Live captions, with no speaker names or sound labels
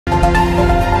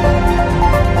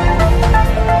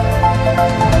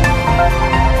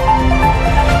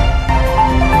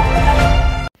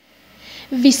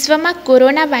विश्व में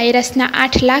corona वायरसना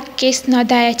 8 lakh case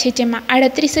नोंधाया है, जेमां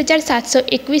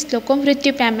 38,721 लोग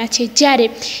मृत्यु पाम्या है, ज्यारे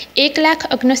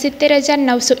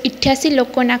 1,69,988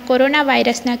 लोगोना कोरोना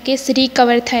वायरसना केस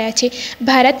रिकवर थया है।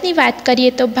 भारतनी बात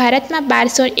करिए तो भारत में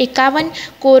 1251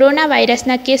 कोरोना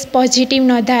वायरसना केस पॉजिटिव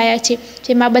नोंधाया है,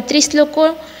 जेमां 32 लोग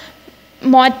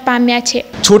मौत पाम्या है।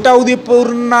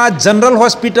 छोटाउदेपुरना जनरल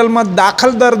होस्पिटल में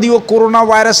दाखल दर्दीओ कोरोना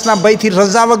वायरसना भयथी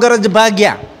रजा वगर ज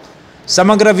भाग्या।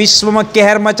 समग्र विश्व में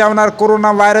कहर मचावनार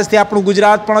कोरोना वायरस थी आपणुं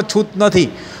गुजरात पण छूत नहीं।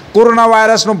 कोरोना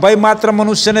वायरसनो भय मात्र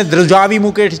मनुष्य ने ध्रुजावी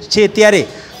मूके छे, त्यारे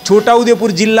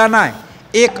छोटाउदेपुर जिल्लाना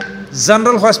एक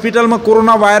जनरल होस्पिटल में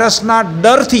कोरोना वायरसना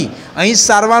डर थी अहीं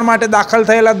सारवार माटे दाखल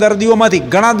थयेला दर्दीओमांथी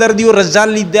घणा दर्दीओ रजा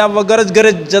लीधा वगर ज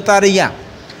घरे जता रह्या।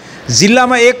 जिल्ला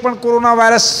में एक पण कोरोना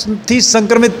वायरस थी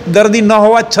संक्रमित दर्दी न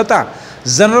होवा छतां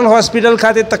जनरल होस्पिटल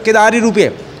खाते तकेदारी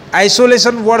रूपे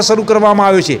आइसोलेशन वोर्ड शुरू करवामां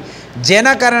आव्यो छे,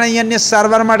 जेना कारणे अन्य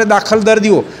सारवार माटे दाखल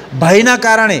दर्दीओ भयना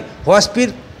कारणे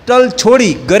होस्पिटल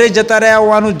छोड़ी घरे जता रह्या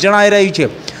होवानुं जणाई रह्युं छे।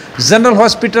 जनरल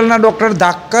होस्पिटलना डॉक्टर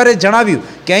धाकरे जणाव्युं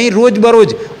के अहीं रोज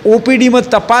बरोज ओपीडी में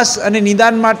तपास अने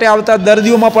निदान माटे आवता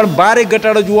दर्दीओमां पण भारे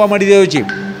घटाडो जोवा मळी रह्यो छे।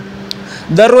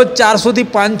 दररोज 400 થી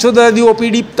 500 दर्दी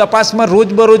ओपीडी तपास में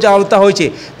रोज बरोज आवता होय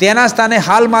छे, तेना स्थाने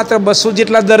हाल मात्र 200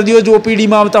 जेटला दर्दीओ ज ओपीडी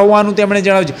में आवता होवानुं तेमणे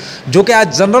जणाव्युं। जो कि आ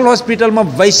जनरल होस्पिटल में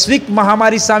वैश्विक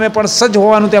महामारी सामे पण सज्ज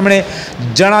होवानुं तेमणे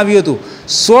जणाव्युं हतुं।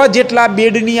 100 जेटला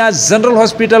बेडनी आ जनरल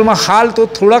होस्पिटल में हाल तो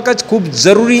थोड़ाक ज खूब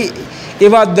जरूरी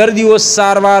एवा दर्दीओ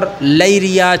सारवार लई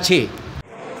रह्या छे।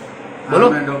 बोलो।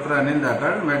 मैं डॉक्टर अनिल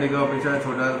धाकड़, मेडिकल ऑफिसर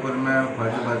छोटाउदेपुर में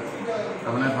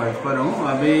अपने फर्ज पर हूँ।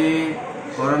 अभी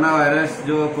कोरोना वायरस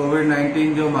जो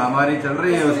कोविड-19 जो महामारी चल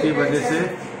रही है उसकी वजह से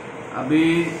अभी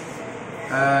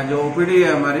जो ओपीडी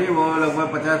है हमारी वो लगभग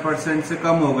 50% से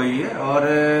कम हो गई है और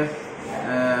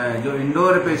जो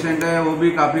इंडोर पेशेंट है वो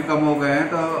भी काफ़ी कम हो गए हैं।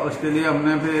 तो उसके लिए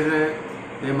हमने फिर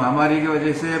ये महामारी की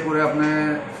वजह से पूरे अपने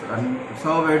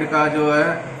 100 बेड का जो है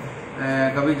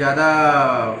कभी ज़्यादा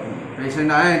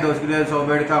पेशेंट आए तो उसके लिए 100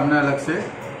 बेड का हमने अलग से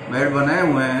बेड बनाए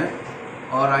हुए हैं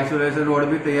और आइसोलेशन वार्ड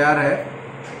भी तैयार है।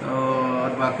 तो और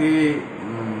बाकी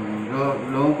जो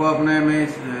लोगों को अपने मैं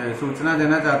सूचना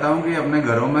देना चाहता हूं कि अपने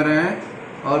घरों में रहें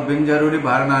और बिन जरूरी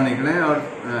बाहर ना निकलें और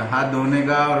हाथ धोने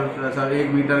का और 1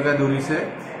 मीटर का दूरी से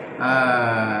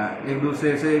एक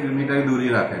दूसरे से 1 मीटर की दूरी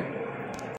रखें।